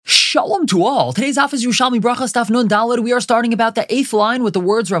Shalom to all. Today's daf is Yerushalmi Berachos daf Nun Daled. We are starting about the 8th line with the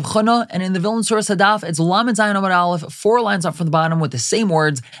words Rav Chana, and in the Vilna Source Hadaf, it's Lamed Zayin Amud Aleph, 4 lines up from the bottom with the same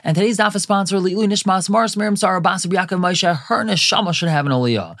words. And today's daf is sponsored Li'lu Nishmas Mars Miriam Sarah Basar Yaakov Moshe. Her neshama should have an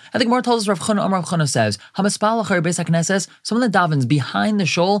aliyah. I think Mar tells us Rav Chana says Hamaspal Achar Beis HaKnesses, someone that davens behind the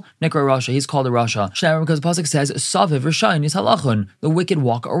shul Nikra Rasha. He's called a Rasha. Shneimar, because the pasuk says Saviv Rishayin is halachun. The wicked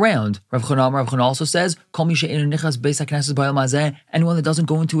walk around. Rav Chana also says Kol Mi She'ein Nichas Beis HaKnesses B'Yom Hazeh. Anyone that doesn't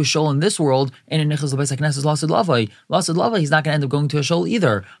go into a shul in this world, and in Nichas Beis HaKnesses Lasid Lavai, he's not going to end up going to a shul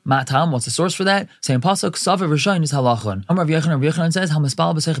either. Matam, what's the source for that? Same pasuk, Saviv Rishayin is halachon. Rav Yochanan says,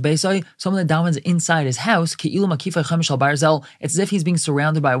 Hamaspal B'Seich Beisai, someone that davens inside his house, Ki'ilu Makifai Chemish Al Barzel, it's as if he's being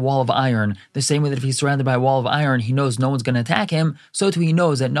surrounded by a wall of iron. The same way that if he's surrounded by a wall of iron, he knows no one's going to attack him, so too he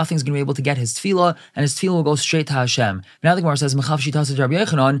knows that nothing's going to be able to get his tefillah, and his tefillah will go straight to Hashem. Now the Gemara says, Mechav Shitas Rav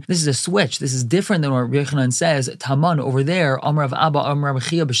Yochanan, this is a switch. This is different than what Rav Yochanan says. Taman over there, Amar of Abba, Amar of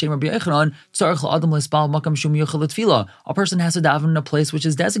Chia, B'Shem Rabbi Yochanan, a person has to daven in a place which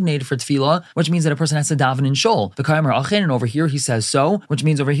is designated for tefillah, which means that a person has to daven in shul. The Kaimer Achin, and over here he says so, which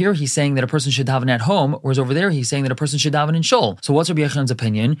means over here he's saying that a person should daven at home, whereas over there he's saying that a person should daven in shul. So what's Rabbi Yochanan's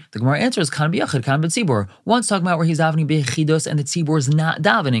opinion? The Gemara answers kan b'yachid, kan b'tzibur. One's talking about where he's davening b'yechidus and the tzibur is not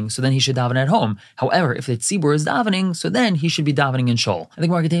davening, so then he should daven at home. However, if the tzibur is davening, so then he should be davening in shul. I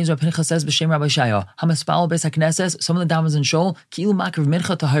think Gemara continues. Rabbi Pinchas says b'shem Rabbi Shaya, Hamaspal Beis HaKnesses, someone that davens in shul, ki'ilu makriv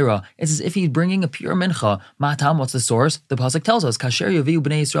mincha tahira. It's as if he's bringing a pure mincha. Matam, what's the source? The pasuk tells us, Kasher yaviu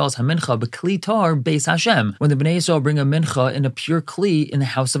b'nei Yisrael's hamincha b'kli tar beis Hashem. When the b'nei Yisrael bring a mincha in a pure kli in the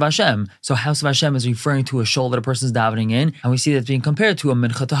house of Hashem. So house of Hashem is referring to a shul that a person is davening in, and we see that being compared to a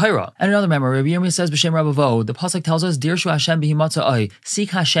mincha tahira. And another member, Rabbi Yirmiyah says b'shem Rabavo, the pasuk tells us, Dirshu Hashem b'himatzai,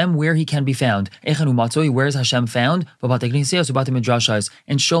 seek Hashem where he can be found. Echanu matzoi, where is Hashem found? B'batei knisiyos u'batei midrashos,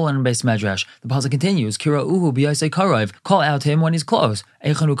 in shul and in beis medrash. The pasuk continues, Kira uhu b'yasei karayv, call out to him when he's close.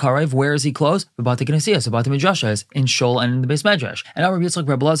 Echanu karayv, where is he close? B'batei knisiyos u'batei midrashos, in shul and in the beis medrash. And our Rabbi Yitzchak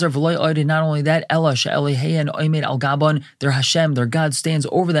Rebbe Lazar v'loy oided, not only that, Ella she'elihei oimed al gabon, their Hashem, their God stands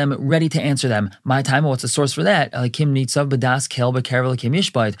over them, ready to answer them. My time, what's the source for that? Elikim nitzav b'das kel b'kerev elikim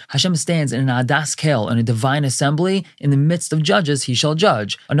yishbait. Hashem stands in an adas kel, in a divine assembly, in the midst of judges, he shall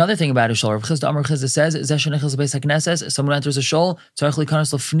judge. Another thing about a shul, Rav Chisda Amar Chisda says, Zeshanichas beis haknesses, someone enters a shul, tzarich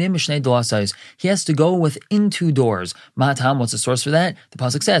likanos lefnim mishnei dolasais. He has to go within 2 doors. Matam, what's the source for that? The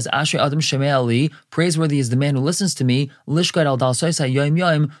pasuk says, Ashrei Adam Shemei Ali, praiseworthy is the man who listens to me, Lishkad al dalsoisai yoim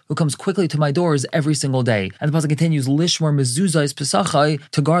yoim, who comes quickly to my doors every single day. And the pasuk continues, Lishmor mezuzais pesachai,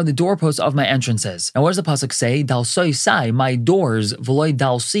 to guard the doorposts of my entrances. Now what does the pasuk say? Dalsoisai, my doors, v'loy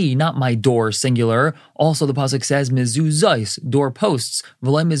dalsi, not my door, singular. Also the pasuk says, mezuzais, doorposts,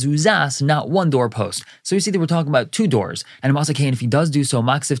 v'loy mezuzas, not 1 doorpost. So you see that we're talking about 2 doors. And Masa Kain, if he does do so,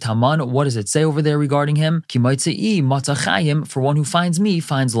 maksiv taman, what does it say over there regarding him? Ki maitzei matzachayim, for one who finds me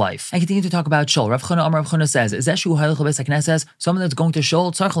finds life. And continue to talk about shul. Rav Chana Amar Rav Chana says, Zeshu hailach beis haknesses, someone that's going to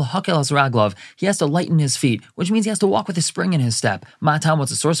shul, tzarchel hakel as raglav, he has to lighten his feet, which means he has to walk with a spring in his step. Matam,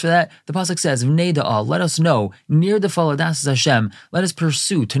 what's the source for that? The pasuk says, V'nei da'ah, let us know, near the faladas Hashem, let us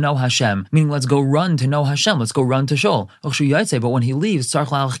pursue to know Hashem, meaning let's go run to know Hashem, let's go run to shul. But when he leaves,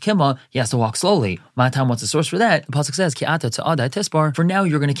 tzarchel alach kima, he has to walk slowly. Matam, what's the source for that? The pasuk says, Ki'ata ta'adai tispar, for now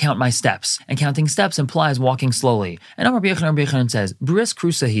you're going to count my steps, and counting steps implies walking slowly. And Amar Yochanan says, Bris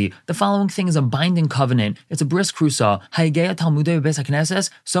krusahi, the following thing is a binding covenant. It's a bris krusa. Hayegeya talmudei beis haknesses,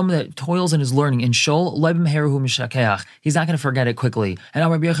 someone that toils in his learning in shul, leibim heruhu mishakeach, he's not going to forget it quickly. And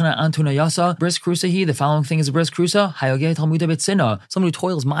Amar Yochanan antuna yasa, bris krusahi, the following thing is a bris krusa. Hayegeya talmudei betzina, someone who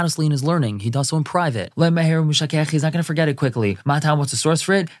toils modestly in his learning, he does so in private. Leibim heruhu mishakeach, he's not going to forget it quickly. Matam, what's the source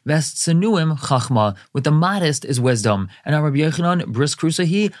for it? Ves tzenuim chachma, with the modest is wisdom. And Amar Yochanan, bris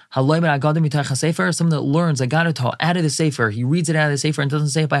krusahi, halayim agadim mitach hasefer, someone that learns agadah out of the sefer, he reads it out of the sefer and doesn't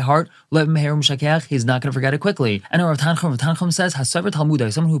say it by heart. Leibim heruhu mishakeach, he's not going to forget it quickly. And Rav Tanchum says, Hasaver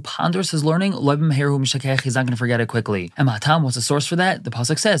Talmudai, someone who ponders his learning, Leibim heruhu mishakeach, he's not going to forget it quickly. And Matam, what's the source for that? The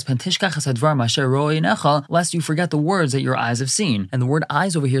pasuk says, Pentishkach hasadvar masher ro'ei necha, lest you forget the words that your eyes have seen. And the word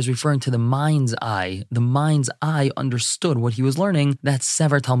eyes over here is referring to the mind's eye. The mind's eye understood what he was learning. That's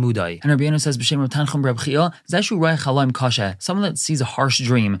Sever Talmudai. And Rabbi Yonah says, B'shem Rav Tanchum Reb Chia, Zeshu ro'ei chalaim kasha, someone that sees a harsh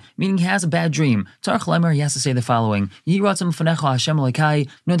dream, meaning he has a bad dream. Tzarech lemer, he has to say the following: Yiratzim fanecha Hashem Elokai,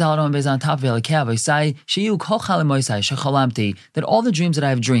 no daladon bezan tap ve'elekei avosai, sheyu kol chalamoisai shechalamti, that all the dreams that I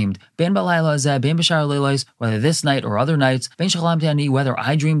have dreamed, ben balayla zeh, ben b'shar leilos, whether this night or other nights, ben shechalamti ani, whether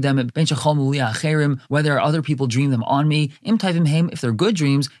I dreamed them, ben shechol muli acherim, whether other people dream them on me, im taivim heim, if they're good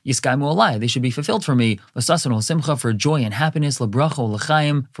dreams, yiskaimu alai, they should be fulfilled for me, l'sasan ol simcha, for joy and happiness, lebracho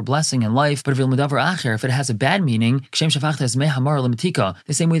l'chaim, for blessing and life, but if it has a bad meaning, kshem shafachtes me hamar lemitika,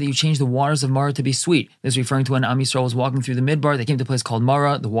 the same way that you change the waters of Mara to be sweet. This is referring to when Am Yisrael was walking through the midbar, they came to a place place called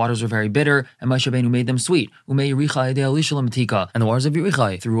Mara, the waters were very bitter, and Moshe Rabbeinu made them sweet. Umei Yericha Yedei Elisha L'Matika, and the waters of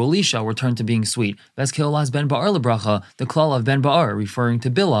Yericha through Elisha were turned to being sweet. Ves Kilolaz Ben Ba'ar L'Bracha, the klal of Ben Ba'ar, referring to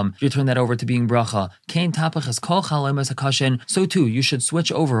Bilam, you turn that over to being bracha. Kain Tapach Es Kol Chalemes HaKashin, so too you should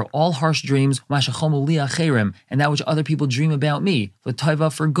switch over all harsh dreams, Mashachomu Li Acherim, and that which other people dream about me,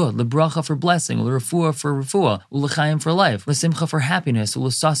 L'Taiva for good, L'Bracha for blessing, L'Refuah for refuah, L'Chaim for life, L'Simcha for happiness,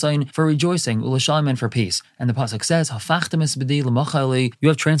 L'Sasain for rejoicing, L'Shalom for peace. And the pasuk says, Hafachtem es b'di l'machali, you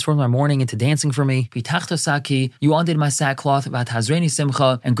have transformed my mourning into dancing for me. Pitachta saki, you undid my sackcloth, v'athazreni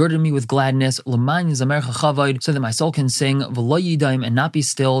simcha, and girded me with gladness, l'man yizamercha chavoid, so that my soul can sing, v'lo yidaim, and not be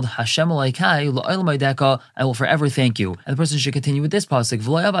stilled, Hashem alaikai, l'oil maideka, I will forever thank you. And the person should continue with this pasuk,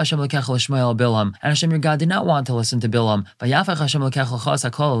 v'lo yav Hashem l'kech l'shmael Bilam, and Hashem your God did not want to listen to Bilam, v'yafach Hashem l'kech l'chas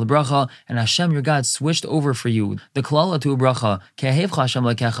ha'klal l'bracha, and Hashem your God switched over for you the klala to a bracha, ke'hevcha Hashem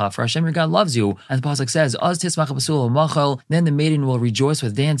l'kecha, for Hashem your God loves you. And the pasuk says, Az tismach b'sul machal, then the maiden will rejoice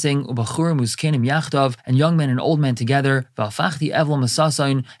with dancing, u'bachurim uskenim yachdav, and young men and old men together, v'afachti evlam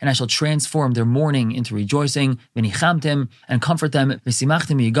asasain, and I shall transform their mourning into rejoicing, v'nichamtim, and comfort them,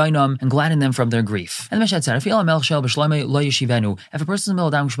 v'simachtim yigainam, and gladden them from their grief. And the Meshad said, if a person is in the middle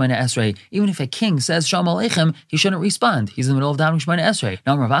of Davening Shemona Esrei, even if a king says Shalom Aleichem, he shouldn't respond. He's in the middle of Davening Shemona Esrei.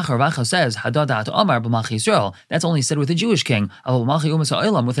 Now Rav says, Hadadat Omar b'Malchi Yisrael, that's only said with a Jewish king.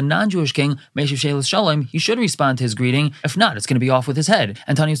 With a non-Jewish king, Meshiv Shelas Shalom, he should respond to his greeting. If not, it's going to be off with his head.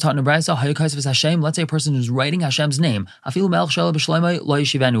 And Tanya is taught in Brisa, Hashem, let's say a person who's writing Hashem's name. Even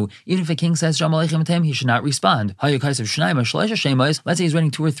if a king says Shalom Aleichem to him, he should not respond. Let's say he's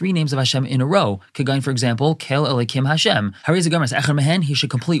writing 2 or 3 names of Hashem in a row. Kagain, for example, Kel Elikim Hashem. He should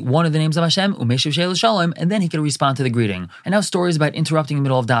complete one of the names of Hashem, Umeshiv Shelas Shalom, and then he could respond to the greeting. And now stories about interrupting in the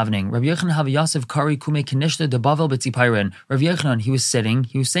middle of davening. Rabbi Yochanan Havayasov Kari Kume Kenishta de Bavel B'Tzipairin. Rabbi Yochanan, he was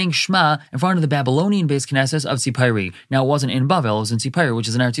saying Shema in front of the Babylonian base Knesset of Tzipari. Now it wasn't in Bavel, it was in Tzipari, which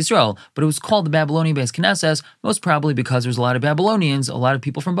is in Eretz Yisrael, but it was called the Babylonian base Knesset, most probably because there's a lot of Babylonians, a lot of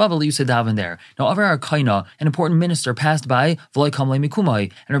people from Bavel used to daven there. Now Avar Arkaina, an important minister, passed by, V'loi Kamlei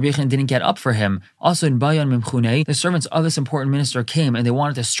Mikumai, and Rabbi Yochanan didn't get up for him. Also in Bayan Mimchune, the servants of this important minister came and they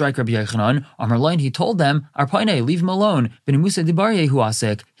wanted to strike Rabbi Yochanan. Amar Lain, he told them, Arpaine, leave him alone. B'nemusa dibarye hu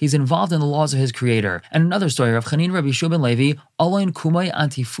asik. He's involved in the laws of his creator. And another story of Chanin Rabbi Yeshua ben Levi, Alain Kumai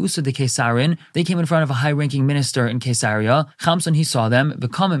Antifusa de Kesarin. They came in front of a high-ranking minister in Caesarea. Chamson, he saw them,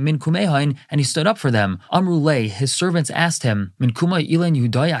 V'kam min kumehain, and he stood up for them. Amru lei, his servants asked him, Min kumai ilen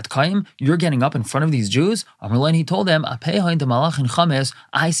Yudai at kaim? You're getting up in front of these Jews? Amru lei, he told them, Apehain de malachin chames,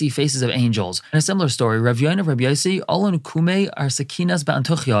 I see faces of angels. And a similar story, Rav Yoina and Rabbi Yossi, Alain kumei arsakinas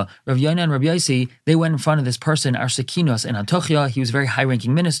ba'antuchya. Rav Yoina and Rabbi Yossi, they went in front of this person, Arsakinos in Antuchya. He was a very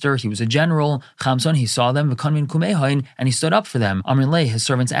high-ranking minister. He was a general. Chamson, he saw them, V'kan min kumehain, and he stood up for them. Amrin lei, his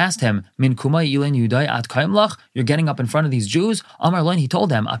servants asked him, Min kumai ilen Yudai at kaim lach? You're getting up in front of these Jews? Amar lein, he told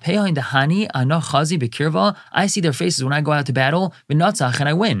them, Apehain dehani ana chazi bekirva. I see their faces when I go out to battle, v'natzach, and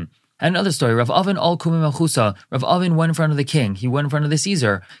I win. And another story, Rav Avin al Kumim Melchusa. Rav Avin went in front of the king. He went in front of the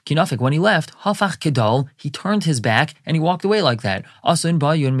Caesar. Kinafik, when he left, Hafach Kedal, he turned his back and he walked away like that. Also in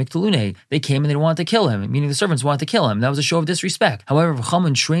Bayun Miktalune, they came and they wanted to kill him, meaning the servants wanted to kill him. That was a show of disrespect. However,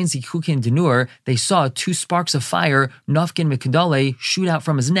 V'chaman trains Zikukin Denur, they saw 2 sparks of fire, Nafkin Mikdale, shoot out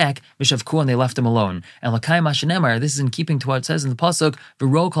from his neck, Mishavku, and they left him alone. And Lakai Mashanemar, this is in keeping to what it says in the Pasuk,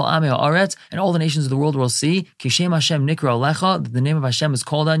 V'ro kol amei ha'aretz, and all the nations of the world will see, Kishem Hashem nikra alecha, that the name of Hashem is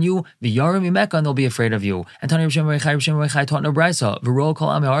called on you, the Yarim Yimeka, and they'll be afraid of you. And Tani Rav Shem Rechai taught no brisa. V'ro kol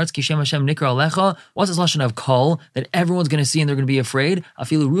amei ha'aretz kishem Hashem nikra alecha. What's this lashon of kol that everyone's going to see and they're going to be afraid?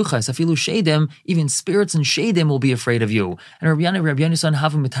 Afilu ruchas, afilu shedim, even spirits and shedim will be afraid of you. And Rabbi Yonasan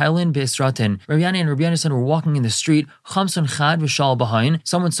havim metailin be'esratin. Rabbi Yana and Rabbi Yonasan were walking in the street. Chamson chad v'shal behind.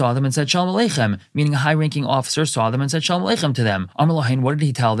 Someone saw them and said Shalom Aleichem, meaning a high-ranking officer saw them and said Shalom Aleichem to them. Amar Lahain, what did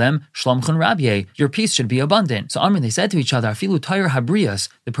he tell them? Shlomchon Rabye, your peace should be abundant. So Amar, they said to each other, afilu tayr habrias.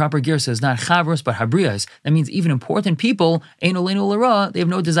 The proper gear says not chavros but habrias. That means even important people, ein oleinu l'ra, they have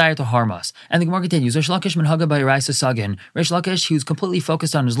no desire to harm us. And the Gemara continues, Rish Lakish menhaga by Raisa Sagin. Rish Lakish, he was completely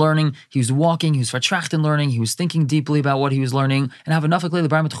focused on his learning. He was walking, he was vertracht in learning, he was thinking deeply about what he was learning. And have enough of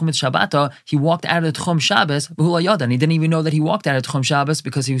Shabbata, he walked out of the Tchum Shabbos, and he didn't even know that he walked out of Tchum Shabbos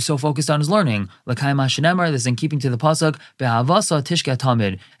because he was so focused on his learning. Lakai Mashanemar, this is in keeping to the pasuk, Be'avasa Tishka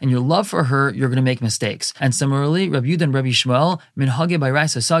Tamid. And your love for her, you're going to make mistakes. And similarly, Rabbi Yudan and Rabbi Shmuel, Minhage by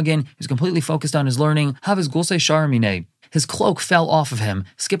Raisa Sagin, he was completely focused on his learning. Have his Gulsei Sharamine. his cloak fell off of him.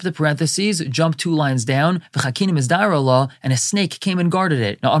 Skip the parentheses, jump 2 lines down, v'chakinim izdara Allah, and a snake came and guarded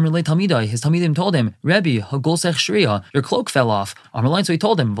it. Now Amr le Talmidai, his Talmidim told him, Rebbe, hagolsech shriya, your cloak fell off. Amr le, so he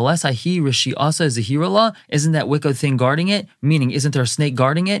told him, v'lesahi rishiasa zahirala, isn't that wicked thing guarding it? Meaning, isn't there a snake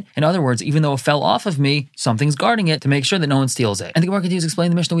guarding it? In other words, even though it fell off of me, something's guarding it to make sure that no one steals it. And the Gemara continues to explain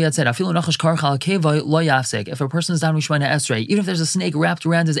the Mishnah we had said, Afilu nachash karach al kevai lo yafsek. If a person's down Shemona Esrei, even if there's a snake wrapped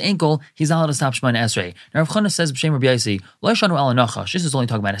around his ankle, he's not allowed to stop Shemona Esrei. Now Rav Chana says, B'Shem Rabbi Yaisi, lo yashanu ala nachash. This is only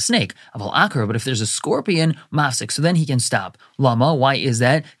talking about a snake. Aval akar, but if there's a scorpion, mafsek, so then he can stop. Lama, why is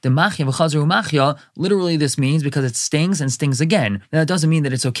that? The machya v'chazru machya, literally this means because it stings and stings again. Now that doesn't mean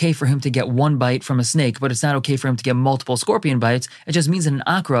that it's okay for him to get one bite from a snake, but it's not okay for him to get multiple scorpion bites. It just means that an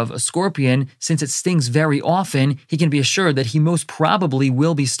akrav, a scorpion, since it stings very often, he can be assured that he most probably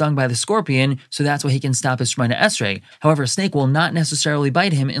will be stung by the scorpion, so that's why he can stop his Shemona Esrei. However, a snake will not necessarily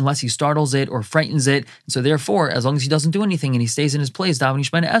bite him unless he startles it or frightens it, and so therefore, as long as he doesn't do anything and he stays in his place, davening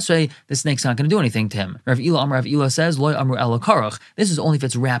Shemona Esrei, the snake's not going to do anything to him. Rav Ila says, Loy Amru Ela Karach. This is only if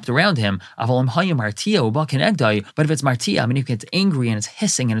it's wrapped around him. Avalim Hayim Martia Ubakin Egdai. But if it's Martia, meaning if it's angry and it's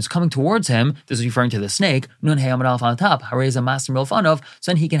hissing and it's coming towards him, this is referring to the snake, Nun Hayamad Alf on top, Hareza Master Milfanov,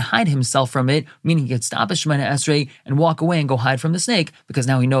 so then he can hide himself from it, meaning he can stop his Shemona Esrei and walk away and go hide from the snake, because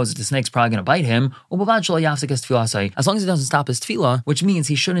now he knows that the snake's probably going to bite him. As long as he doesn't stop his tefillah, which means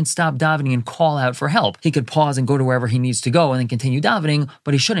he shouldn't stop davening and call out for help. He could pause and go to wherever he needs to go and then continue davening,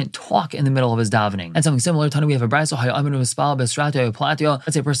 but he shouldn't talk in the middle of his davening. And something similar, Tanu, we have a brayso,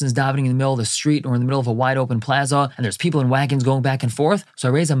 let's say a person is davening in the middle of the street or in the middle of a wide open plaza, and there's people in wagons going back and forth. So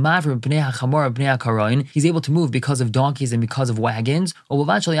I raise a mavr b'nei hachamor b'nei hakaroin. He's able to move because of donkeys and because of wagons. As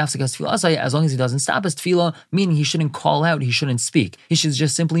long as he doesn't stop his tefillah, meaning he shouldn't call out, he shouldn't speak. He should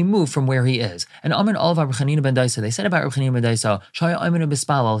just simply move from where he is. And Amin Olav Reb Chanina ben Daisa, they said about Reb Chanina ben Daisa, Shaya Amin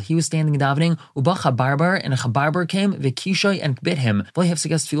Bispalal, he was standing davening, Uba Chabarbar, and a Chabarbar came, Vikishay, and bit him.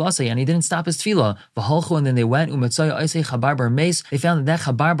 And he didn't stop his tefillah. And then they went, Chabarbar mace. They found that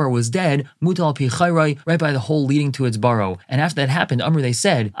Chabarbar was dead, Mutal pi chayrai, right by the hole leading to its burrow. And after that happened, Amr, they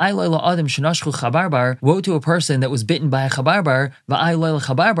said, Ay loyla adam shenashchu Chabarbar, woe to a person that was bitten by a Chabarbar, Va'ay loyla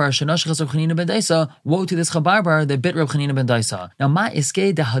Chabarbar shenashchas Reb Chanina ben Daisa, woe to this Chabarbar that bit Reb Chanina ben Daisa. Now, ma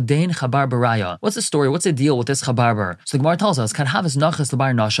iske de hadein Chabarbaraya. What's the story? What's the deal with this Chabarbar? So the Gemara tells us, Kadhavas nachas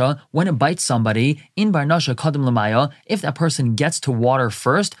lebar nasha, when it bites somebody, in bar nasha kadam lamaya, if that person gets to water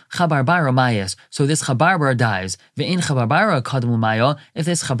first, Chabarbara mayas, so this Chabarbar dies. Ve'in Chabarbara kadam lamaya, if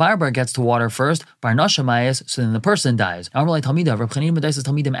this Chabarbar gets to water first, bar nasha mayas, so then the person dies. Amrulai Talmida, Reb Chanina ben Daisa's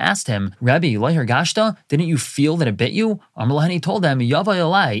Talmidim asked him, Rebbe, loy hergashta, didn't you feel that it bit you? Amrulai told them, Yavai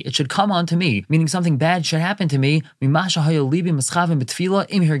alai, it should come on to me, meaning something bad should happen to me. Mimasha hayolibi mischavim betfila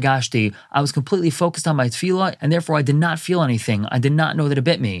im hergashti. I was completely focused on my tefillah, and therefore I did not feel anything. I did not know that it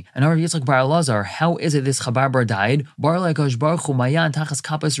bit me. And Rav Yitzchak bar Elazar, how is it this Chabarbar died? Bar le'akadosh baruch hu mayan tachas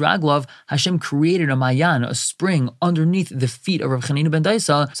kapas raglov. Hashem created a mayan, a spring, underneath the feet of Rav Chanina ben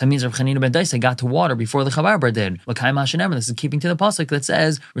Daisa. So that means Rav Chanina ben Daisa got to water before the Chabarbar did. L'kayim hashenem. This is keeping to the pasuk that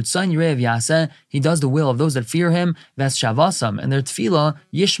says, Ritzon yirev yaseh. He does the will of those that fear him. That's shavasam. And their tefillah,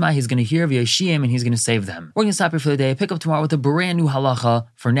 Yishma, he's going to hear v'yashiyim, and he's going to save them. We're going to stop here for the day. Pick up tomorrow with a brand new halacha.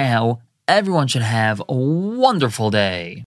 For now, everyone should have a wonderful day.